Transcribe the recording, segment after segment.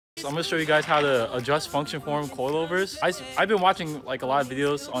So I'm gonna show you guys how to adjust function form coilovers. I've been watching like a lot of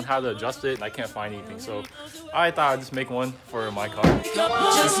videos on how to adjust it and I can't find anything. So I thought I'd just make one for my car. Just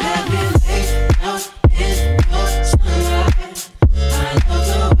let me lay out in your sunlight. I love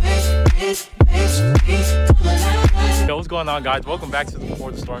the way it makes me come alive. Yo, what's going on, guys? Welcome back to the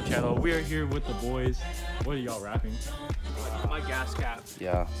Before the Storm channel. We are here with the boys. What are y'all rapping? My gas cap.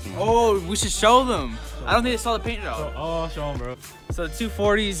 Yeah. Oh, we should show them. I don't think they saw the paint job. Oh, show them, bro. So the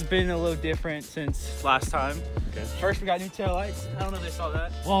 240's been a little different since last time. Okay. First we got new tail lights. I don't know if they saw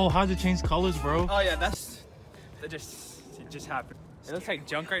that. Whoa, how'd it change colors, bro? Oh yeah, it just happened. It looks like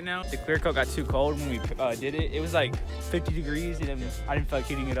junk right now. The clear coat got too cold when we did it. It was like 50 degrees and I didn't feel like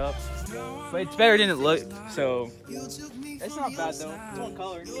heating it up. But it's better than it looked, so it's not bad though. It's one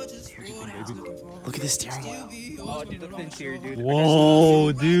color. Look at this steering wheel. Oh dude, look at the interior, dude.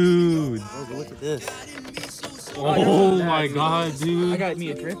 Whoa, dude. Oh, look at this. Oh my god, dude. I got me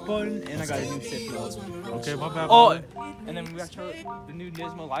a drift button and I got a new shift wheel. Okay, my bad. Oh, and then we got the new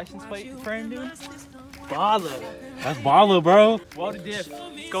Nismo license plate frame, dude. Baller. That's baller, bro. Well, the diff.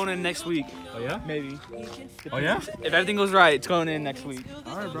 It's going in next week. Oh yeah? Maybe. Oh yeah? If everything goes right, it's going in next week.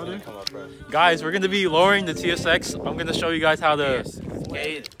 All right, brother. Guys, we're gonna be lowering the TSX. I'm gonna show you guys how to.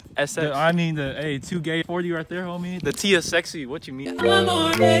 SX. I mean the 2K40 right there, homie. The TSXy. What you mean? I'm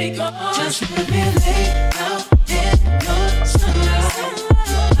already gone. Just let me lay out in your sunlight.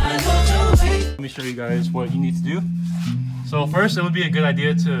 I love the way. Let me show you guys what you need to do. So first, it would be a good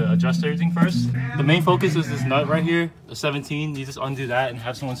idea to adjust everything first. The main focus is this nut right here, the 17. You just undo that and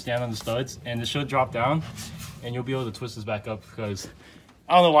have someone stand on the studs, and it should drop down, and you'll be able to twist this back up because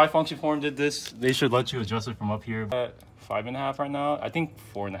I don't know why Function Form did this. They should let you adjust it from up here. At 5.5 right now. I think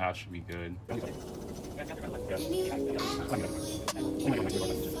 4.5 should be good. Right here.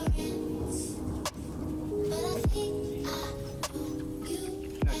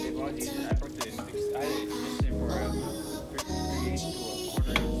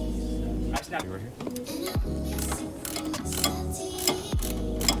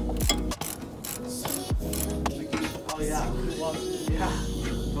 Oh yeah. Yeah.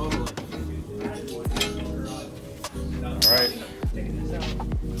 Totally. All right.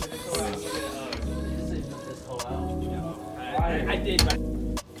 I did.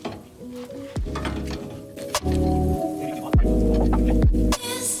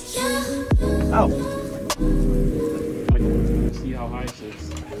 Ow. See how high it sits.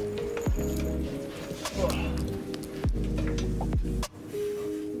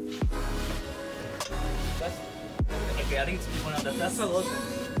 Okay, I think it's one of the best. That's look.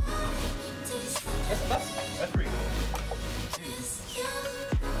 That's pretty cool.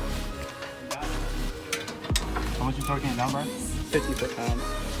 How much you torquing it down, bro? 50 foot-pounds.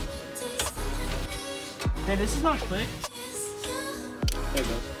 Hey, this is not quick. There it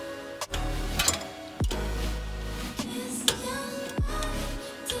goes.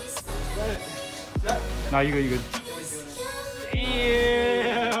 No, you good, you good.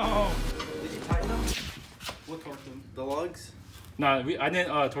 Damn! Did you tighten them? What torque them? The lugs? Nah, I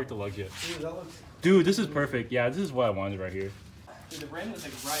didn't torque the lugs yet. Dude, that looks... Dude, this is perfect. Yeah, this is what I wanted right here. Dude, the rim was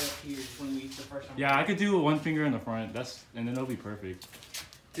like right up here when we the first time. Yeah, I could do one finger in the front. And then it'll be perfect.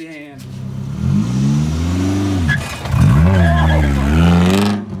 Damn.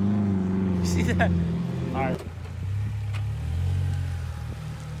 You see that? All right.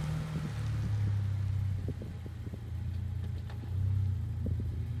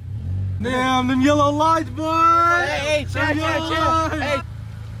 Damn, them yellow lights, boy! Hey, check. Hey.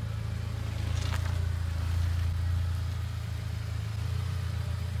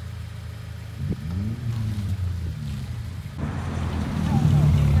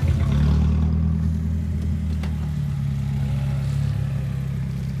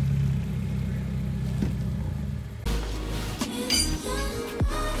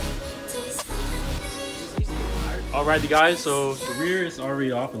 Alrighty guys, so the rear is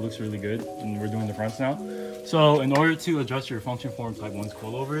already off. It looks really good, and we're doing the fronts now. So in order to adjust your Function Form Type-1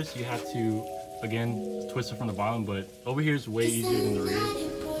 coilovers, you have to, again, twist it from the bottom, but over here is way easier than the rear.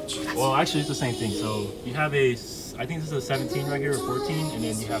 Well, actually it's the same thing. So you have I think this is a 17 right here, or 14, and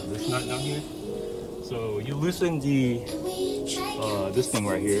then you have this nut down here. So you loosen this thing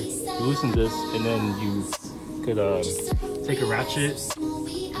right here. You loosen this, and then you could take a ratchet,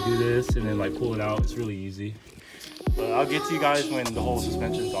 do this, and then like pull it out. It's really easy. But I'll get to you guys when the whole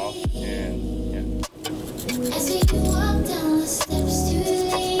suspension's off, and yeah. I see you walk down the steps to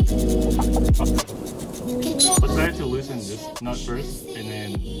It's better to loosen this nut first and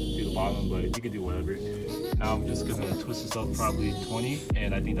then do the bottom, but you can do whatever. Now I'm just gonna twist this up probably 20,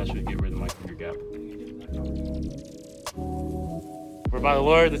 and I think that should get rid of my finger gap. We're about to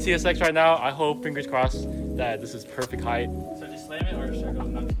lower the TSX right now. I hope, fingers crossed, that this is perfect height. So just slam it or should I go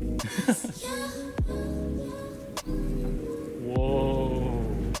nuts? Whoa.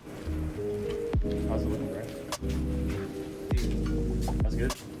 How's it looking, bro? That's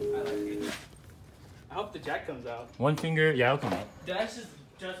good. I like it. I hope the jack comes out. One finger, yeah, it'll come out. That's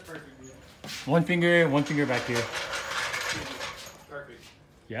just perfect, dude. One finger back here. Perfect.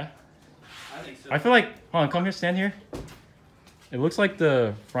 Yeah? I think so. I feel like, hold on, come here, stand here. It looks like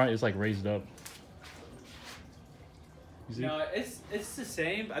the front is like raised up. You see? No, it's the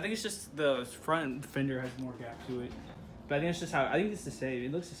same. I think it's just the front fender has more gap to it. But I think it's just how I think it's the same.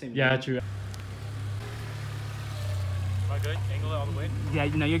 It looks the same. Yeah, true. Am I good? Angle it all the way? Yeah,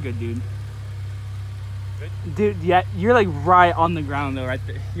 no, you're good, dude. Good? Dude, yeah, you're like right on the ground though, right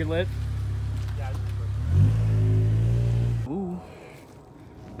there. Your lip. Yeah. Ooh.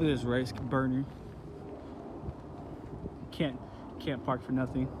 Look at this race burner. Can't park for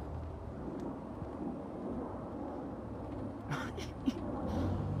nothing.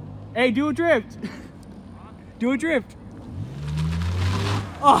 Hey, do a drift. Do a drift.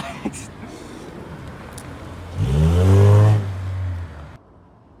 Oh.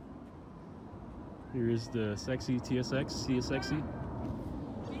 Here is the sexy TSX. See it sexy?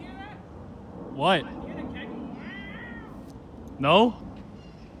 What? No?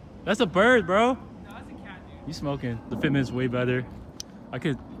 That's a bird, bro. You smoking. The fitment is way better. I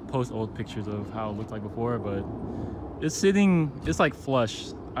could post old pictures of how it looked like before, but it's sitting, it's like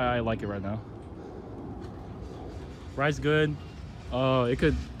flush. I like it right now. Ride's good. It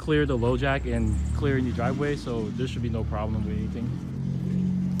could clear the low jack and clear any driveway, so there should be no problem with anything.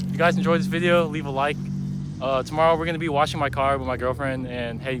 If you guys enjoyed this video, leave a like. Tomorrow we're gonna be washing my car with my girlfriend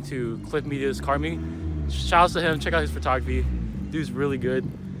and heading to Cliff Media's car meet. Shout out to him, check out his photography. Dude's really good.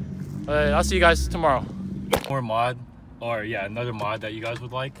 I'll see you guys tomorrow. More mod, or yeah, another mod that you guys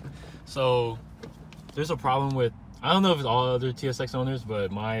would like. So there's a problem with, I don't know if it's all other TSX owners,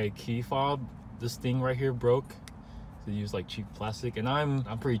 but my key fob, this thing right here broke. They use like cheap plastic, and I'm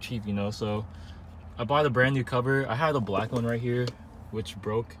pretty cheap, you know, so I bought a brand new cover. I had a black one right here which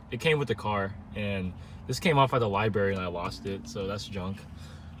broke. It came with the car, and this came off at the library and I lost it, so that's junk.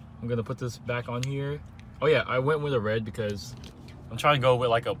 I'm gonna put this back on here. Oh yeah, I went with a red because I'm trying to go with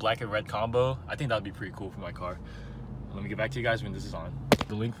like a black and red combo. I think that'd be pretty cool for my car. Let me get back to you guys when this is on.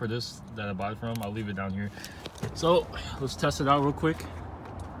 The link for this that I bought it from, I'll leave it down here. So let's test it out real quick.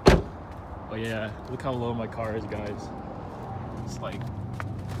 Oh yeah, look how low my car is, guys. It's like,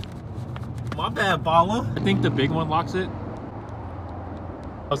 my bad, Bala. I think the big one locks it.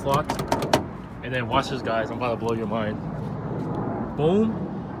 It's locked. And then watch this, guys. I'm about to blow your mind.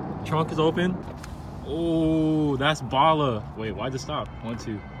 Boom. Trunk is open. Oh, that's Bala. Wait, why'd it stop? 1,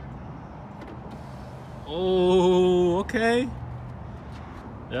 2. Oh, okay.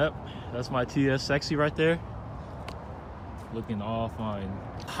 Yep, that's my TS Sexy right there. Looking all fine.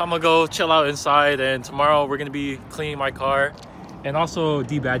 I'm gonna go chill out inside, and tomorrow we're gonna be cleaning my car and also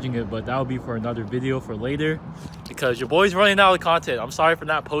debadging it, but that'll be for another video for later because your boy's running out of content. I'm sorry for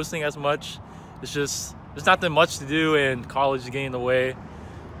not posting as much. It's just, there's not that much to do and college is getting in the way.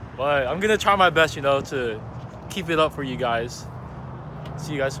 But I'm gonna try my best, you know, to keep it up for you guys.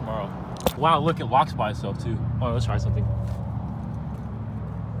 See you guys tomorrow. Wow, look, it locks by itself too. Oh, let's try something.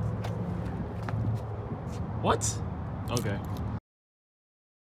 What? Okay.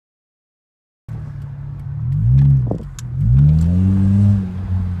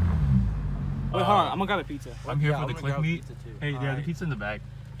 Wait, hold on. I'm gonna grab a pizza. I'm here for the Cliff meet. Hey, yeah, the pizza in the bag.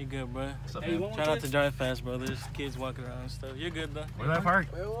 You good, bro? What's up, Hey, man? Try not to drive fast, bro. There's kids walking around and stuff. You're good, though. Where did I park?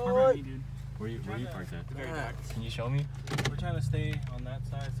 Where you, Where you parked at? The very back. Can you show me? We're trying to stay on that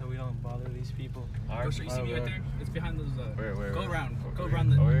side so we don't bother these people. Go straight. You see me right there? It's behind those. Where? Go around. Go Over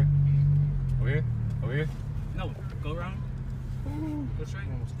around here? the. Over here? Over here? Over here? No, go around. Go straight.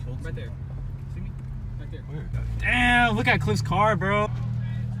 Right there. See me? Right there. Where? Damn! Look at Cliff's car, bro.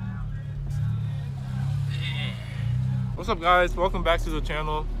 What's up, guys? Welcome back to the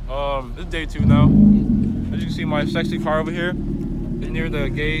channel. This is day 2 now. As you can see, my sexy car over here. It's near the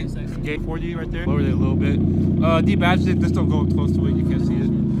gate 40 right there. Lowered it a little bit. Debadged it. Just don't go close to it. You can't see it.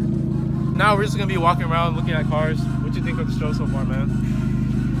 Now we're just gonna be walking around looking at cars. What you think of the show so far, man?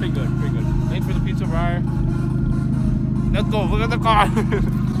 Pretty good. Pretty good. Thanks for the pizza, Briar. Let's go. Look at the car.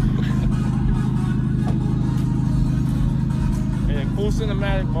 And full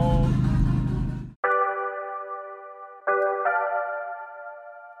cinematic mode.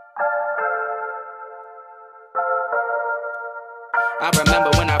 I remember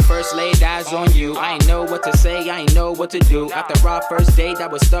when I first laid eyes on you. I ain't know what to say, I ain't know what to do. After our first date, I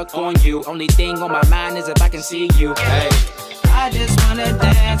was stuck on you. Only thing on my mind is if I can see you. Hey, I just wanna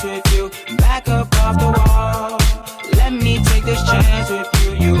dance with you. Back up off the wall. Let me take this chance with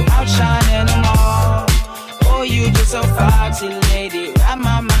you. You outshining them all. Oh, you just so foxy, lady. Wrap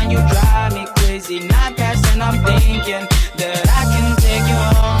my mind, you drive me crazy. Not passing, I'm thinking that I can take you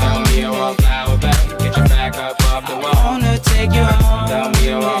home. Tell me a wallflower, baby. Get your back up off the wall. I wanna take you home. Tell me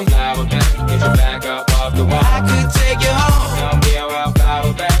a wallflower, baby. Get your back up off the wall. I could take you home. Tell me a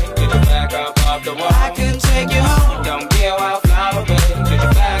wallflower, baby. Get your back up off the wall. I could take you home. Don't be a wildflower, baby. Get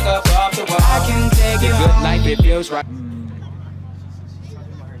your back up off the wall. I can take you home. Good life, it feels right.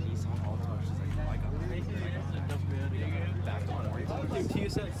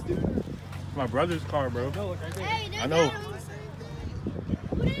 My brother's car, bro. Hey, I know.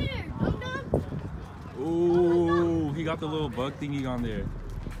 Put it in there. I'm done. Ooh, he got the little bug thingy on there.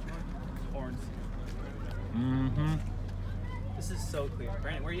 Horns. Mm-hmm. This is so clear.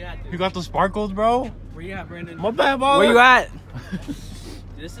 Brandon, where you at, dude? You got the sparkles, bro? Where you at, Brandon? My bad, bro. Where you at? Dude,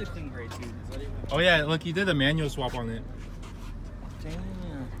 this is a clean grade, too. Oh yeah, look, he did a manual swap on it. Damn.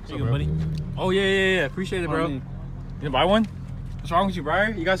 Here you go, buddy. Oh yeah. Appreciate it, bro. You gonna buy one? What's wrong with you,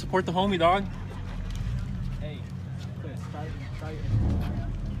 Briar? You gotta support the homie, dog. Hey, try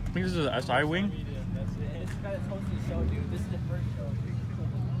I think this is an SI wing. That's it. This guy that's hosting the show, dude. This is the first show.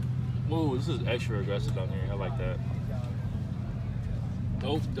 Whoa, this is extra aggressive down here. I like that.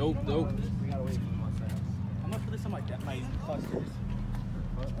 Dope. We gotta wait for months. I'm gonna put this on my clusters.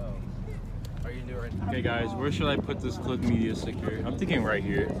 Are you gonna do it right now? Okay, guys, where should I put this Cliff Media sticker? I'm thinking right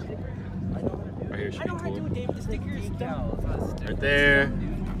here. Right here should be cool. David, the sticker is down. Right there,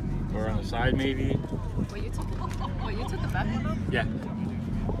 or on the side maybe. Wait, you took the back one up? Yeah.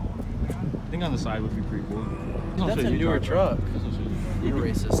 I think on the side would be pretty cool. That's a newer truck. You're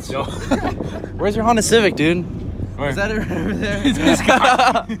racist. Yo. Where's your Honda Civic, dude? Where? Is that it over there?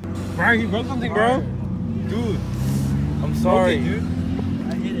 Brian, you broke something, bro? Dude. I'm sorry, Okay. dude.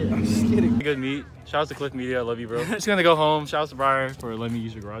 I hit it. I'm just kidding. Good meet. Shout out to Cliff Media. I love you, bro. Just gonna go home. Shout out to Briar for letting me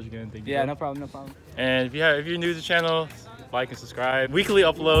use your garage again. Thank you. Yeah, bro. no problem. And if you're new to the channel, like and subscribe. Weekly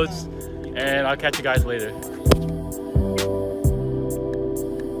uploads, and I'll catch you guys later.